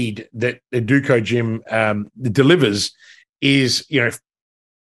need that the Duco gym delivers is,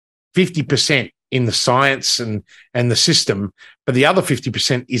 50% in the science and the system, but the other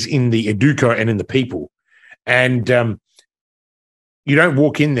 50% is in the Educo and in the people. And you don't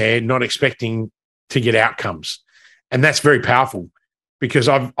walk in there not expecting to get outcomes. And that's very powerful, because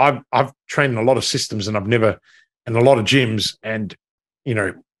I've trained in a lot of systems, and and a lot of gyms, and you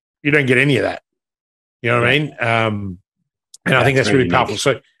don't get any of that. You know what I mean? And I think that's really powerful.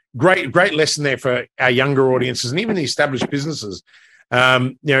 So great lesson there for our younger audiences and even the established businesses.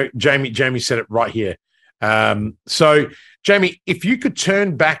 Jamie said it right here. So Jamie, if you could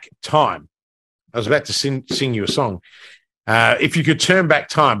turn back time, I was about to sing you a song. If you could turn back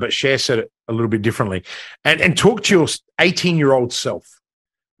time, but Cher said it a little bit differently, and talk to your 18-year-old self,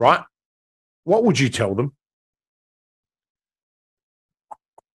 right? What would you tell them?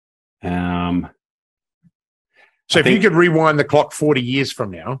 So if you could rewind the clock 40 years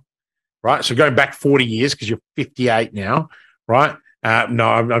from now, right? So going back 40 years, because you're 58 now, right? No,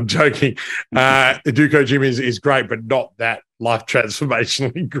 I'm joking. The Duco gym is great, but not that life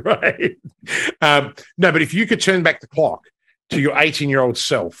transformationally great. No, but if you could turn back the clock to your 18-year-old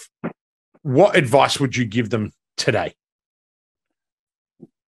self, what advice would you give them today?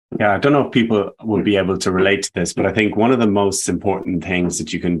 Yeah, I don't know if people will be able to relate to this, but I think one of the most important things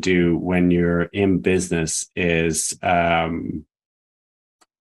that you can do when you're in business is, I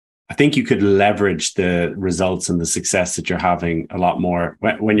think you could leverage the results and the success that you're having a lot more.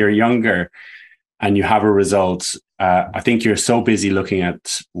 When you're younger and you have a result, I think you're so busy looking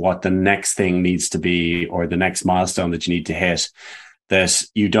at what the next thing needs to be, or the next milestone that you need to hit, that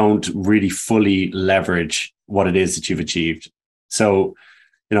you don't really fully leverage what it is that you've achieved. So,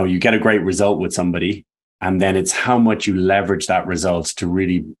 you get a great result with somebody, and then it's how much you leverage that result to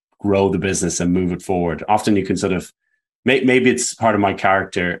really grow the business and move it forward. Often you can sort of, maybe it's part of my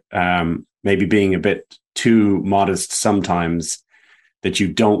character, maybe being a bit too modest sometimes, that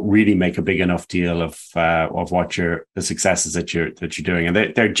you don't really make a big enough deal of what the successes that you're doing,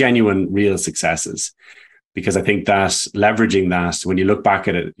 and they're genuine, real successes. Because I think that leveraging that, when you look back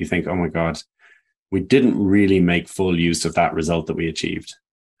at it, you think, oh my God, we didn't really make full use of that result that we achieved.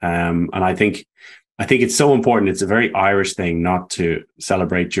 And I think it's so important. It's a very Irish thing not to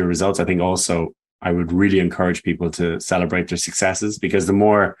celebrate your results. I think also I would really encourage people to celebrate their successes, because the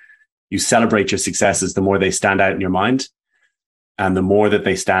more you celebrate your successes, the more they stand out in your mind. And the more that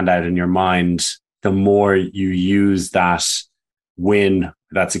they stand out in your mind, the more you use that win,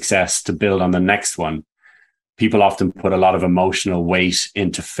 that success, to build on the next one. People often put a lot of emotional weight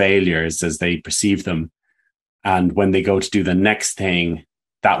into failures as they perceive them. And when they go to do the next thing,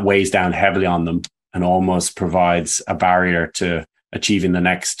 that weighs down heavily on them and almost provides a barrier to achieving the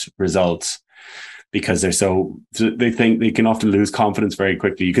next results, because they think they can often lose confidence very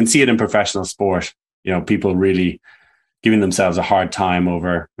quickly. You can see it in professional sport, people really giving themselves a hard time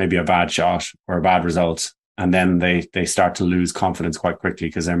over maybe a bad shot or a bad result. And then they start to lose confidence quite quickly,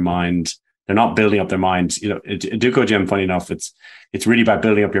 because they're not building up their mind. A Duco gym, funny enough, it's really about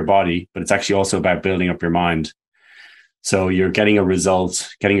building up your body, but it's actually also about building up your mind. So you're getting a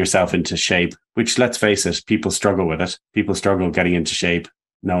result, getting yourself into shape, which, let's face it, people struggle with it. People struggle getting into shape,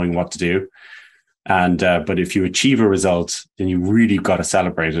 knowing what to do. And but if you achieve a result, then you really got to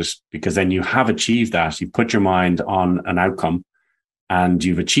celebrate it, because then you have achieved that. You put your mind on an outcome and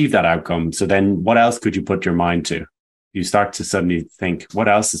you've achieved that outcome. So then what else could you put your mind to? You start to suddenly think, what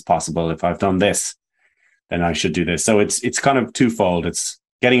else is possible? If I've done this, then I should do this. So it's kind of twofold. It's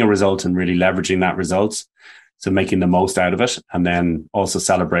getting a result and really leveraging that result. So making the most out of it, and then also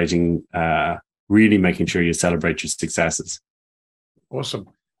celebrating, really making sure you celebrate your successes. Awesome.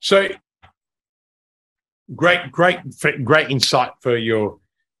 So great insight for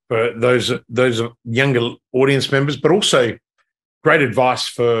those younger audience members, but also great advice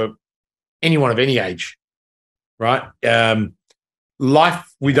for anyone of any age, right?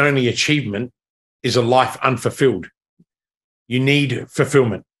 Life with only achievement is a life unfulfilled. You need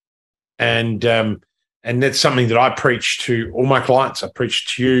fulfillment. And that's something that I preach to all my clients. I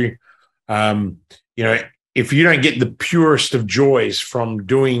preach to you. If you don't get the purest of joys from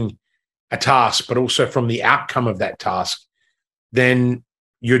doing a task, but also from the outcome of that task, then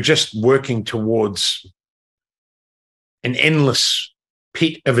you're just working towards an endless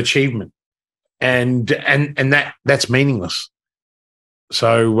pit of achievement, and that's meaningless.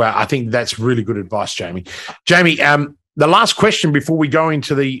 So I think that's really good advice, Jamie. Jamie, the last question before we go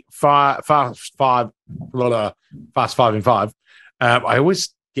into the fast five in five, I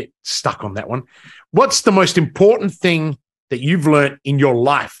always get stuck on that one. What's the most important thing that you've learned in your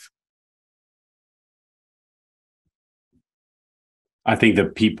life? I think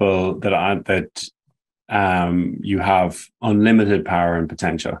that people you have unlimited power and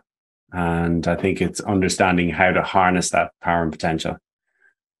potential, and I think it's understanding how to harness that power and potential.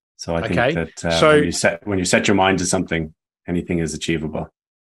 So I think that when you set your mind to something, anything is achievable.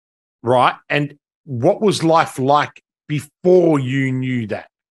 Right. And what was life like before you knew that?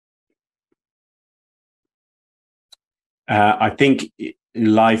 I think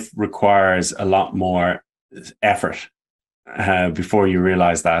life requires a lot more effort before you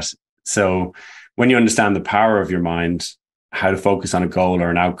realize that. So when you understand the power of your mind, how to focus on a goal or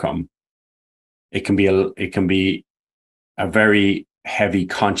an outcome, it can be a very heavy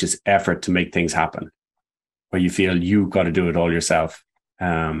conscious effort to make things happen, where you feel you've got to do it all yourself.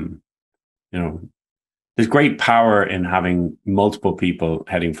 There's great power in having multiple people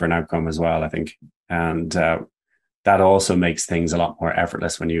heading for an outcome as well, I think. And that also makes things a lot more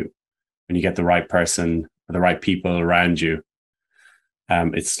effortless when you get the right person or the right people around you.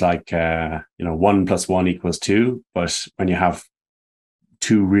 It's like 1 + 1 = 2, but when you have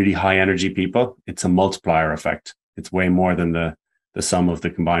two really high energy people, it's a multiplier effect. It's way more than the sum of the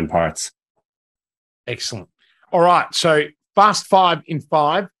combined parts. Excellent. All right. So fast 5 in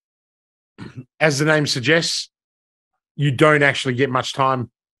 5, as the name suggests, you don't actually get much time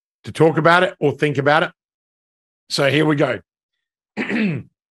to talk about it or think about it. So here we go.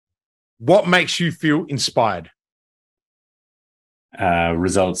 What makes you feel inspired? Getting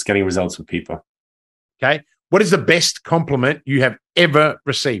results with people. Okay. What is the best compliment you have ever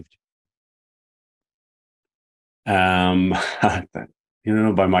received? By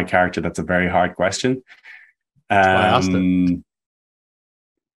my character, that's a very hard question. I asked it.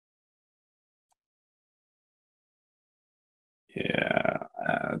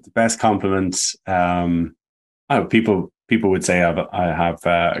 The best compliments. People would say I have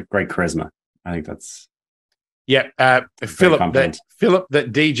great charisma. I think that's Philip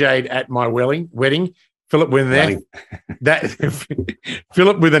that DJ'd at my wedding. Philip with an F.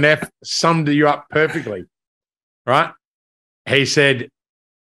 Philip with an F summed you up perfectly, right? He said,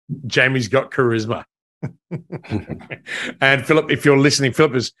 "Jamie's got charisma." And Philip, if you're listening,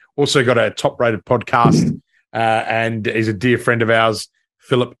 Philip has also got a top-rated podcast, and is a dear friend of ours.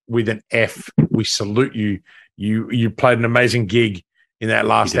 Philip with an F, we salute you. You played an amazing gig in that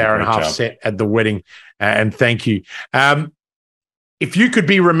last hour and a half set at the wedding, and thank you. If you could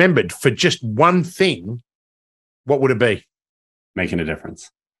be remembered for just one thing, what would it be? Making a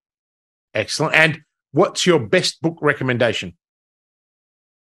difference. Excellent. And what's your best book recommendation?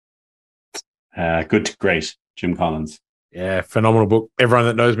 Good to Great, Jim Collins. Yeah, phenomenal book. Everyone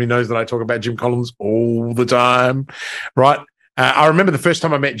that knows me knows that I talk about Jim Collins all the time, right? I remember the first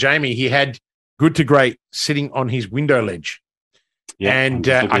time I met Jamie, he had Good to Great sitting on his window ledge. Yeah, and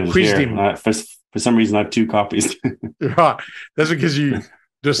I quizzed him. For some reason, I have 2 copies. Right. That's because you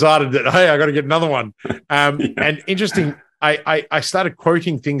decided that, hey, I got to get another one. And interesting, I started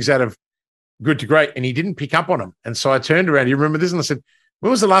quoting things out of Good to Great, and he didn't pick up on them. And so I turned around. You remember this? And I said, when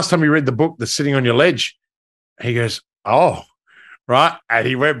was the last time you read the book that's sitting on your ledge? He goes, oh, right. And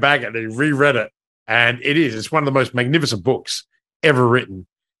he went back and he reread it. And it's one of the most magnificent books ever written.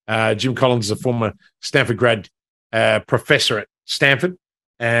 Jim Collins is a former Stanford grad professor at Stanford,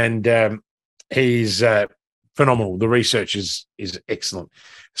 and he's phenomenal. The research is excellent.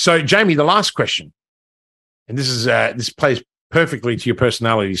 So, Jamie, the last question, and this plays perfectly to your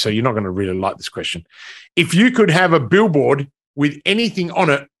personality, so you're not going to really like this question. If you could have a billboard with anything on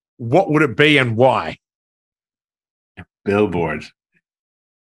it, what would it be and why? A billboard.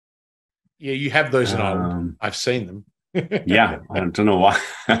 Yeah, you have those in Ireland. I've seen them. Yeah, I don't know why.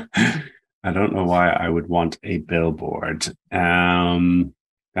 I don't know why I would want a billboard.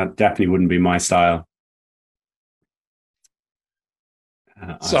 That definitely wouldn't be my style.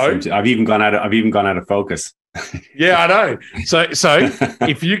 So I've even gone out of focus. Yeah, I know. So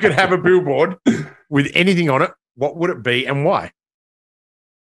if you could have a billboard with anything on it, what would it be and why? It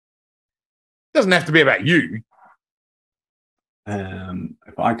doesn't have to be about you.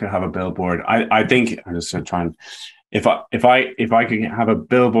 If I could have a billboard, I think I'm just going to try and if I could have a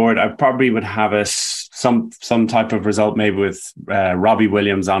billboard, I probably would have some type of result, maybe with Robbie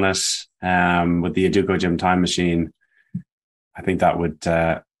Williams on it, with the Aduco Gym Time Machine. I think that would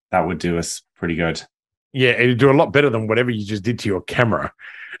do us pretty good. Yeah, it'd do a lot better than whatever you just did to your camera.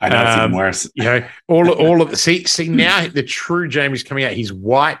 I know, it's even worse. You know, all of the see now the true Jamie's coming out. He's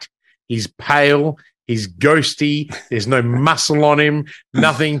white, he's pale, he's ghosty. There's no muscle on him,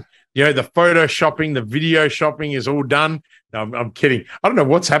 nothing. You know, the photoshopping, the video shopping is all done. No, I'm kidding. I don't know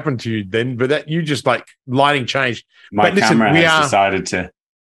what's happened to you then, but that you just like lighting changed. My camera has decided to.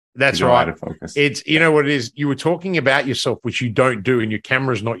 That's right. Out of focus. It's, you know what it is. You were talking about yourself, which you don't do, and your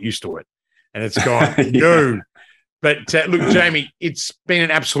camera's not used to it. And it's gone, no. But look, Jamie, it's been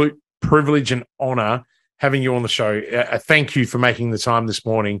an absolute privilege and honor having you on the show. Thank you for making the time this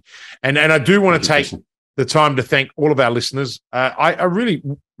morning. And I do want to take the time to thank all of our listeners. I really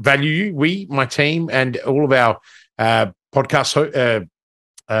value you, my team, and all of our podcast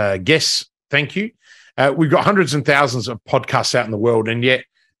guests. Thank you. We've got hundreds and thousands of podcasts out in the world, and yet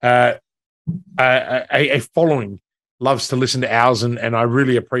a following loves to listen to ours, and I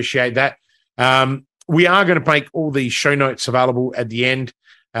really appreciate that. We are going to make all the show notes available at the end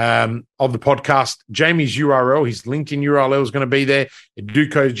of the podcast. Jamie's URL, his LinkedIn URL is going to be there.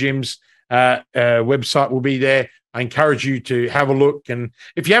 Aduco Gym's website will be there. I encourage you to have a look. And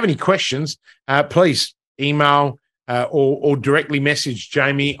if you have any questions, please email or directly message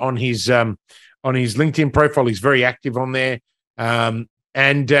Jamie on his LinkedIn profile. He's very active on there. And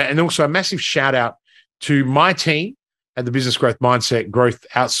also a massive shout out to my team at the Business Growth Mindset Growth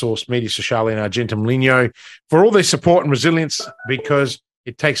Outsourced Media Sociale in Argentum Lineo for all their support and resilience, because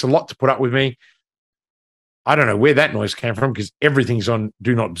it takes a lot to put up with me. I don't know where that noise came from because everything's on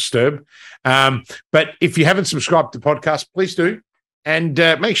Do Not Disturb. But if you haven't subscribed to the podcast, please do. And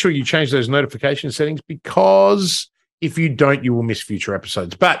make sure you change those notification settings, because if you don't, you will miss future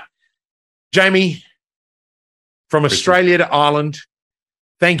episodes. But Jamie, from Australia to Ireland,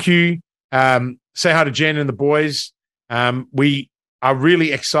 thank you. Say hi to Jen and the boys. We are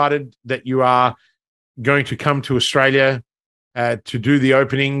really excited that you are going to come to Australia to do the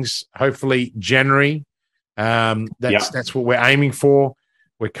openings, hopefully January. That's what we're aiming for.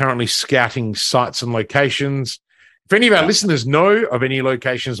 We're currently scouting sites and locations. If any of our listeners know of any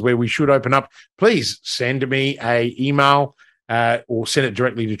locations where we should open up, please send me an email or send it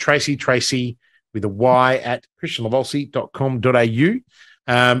directly to Tracy with a Y at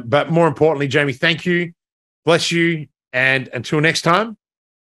christianlavolsi.com.au. But more importantly, Jamie, thank you. Bless you. And until next time,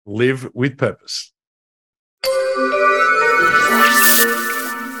 live with purpose.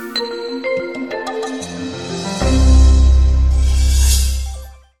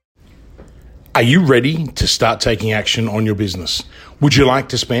 Are you ready to start taking action on your business? Would you like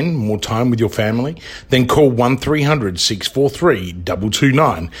to spend more time with your family? Then call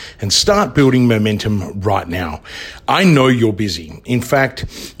 1300-643-229 and start building momentum right now. I know you're busy. In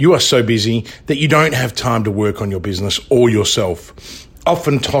fact, you are so busy that you don't have time to work on your business or yourself.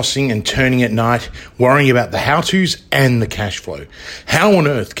 Often tossing and turning at night, worrying about the how-tos and the cash flow. How on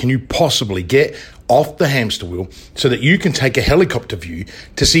earth can you possibly get off the hamster wheel so that you can take a helicopter view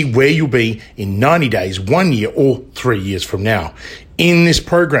to see where you'll be in 90 days, 1 year, or 3 years from now? In this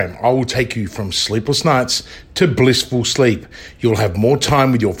program, I will take you from sleepless nights to blissful sleep. You'll have more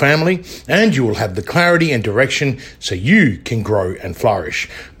time with your family, and you will have the clarity and direction so you can grow and flourish.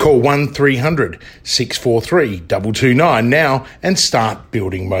 Call 1300-643-229 now and start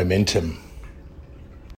building momentum.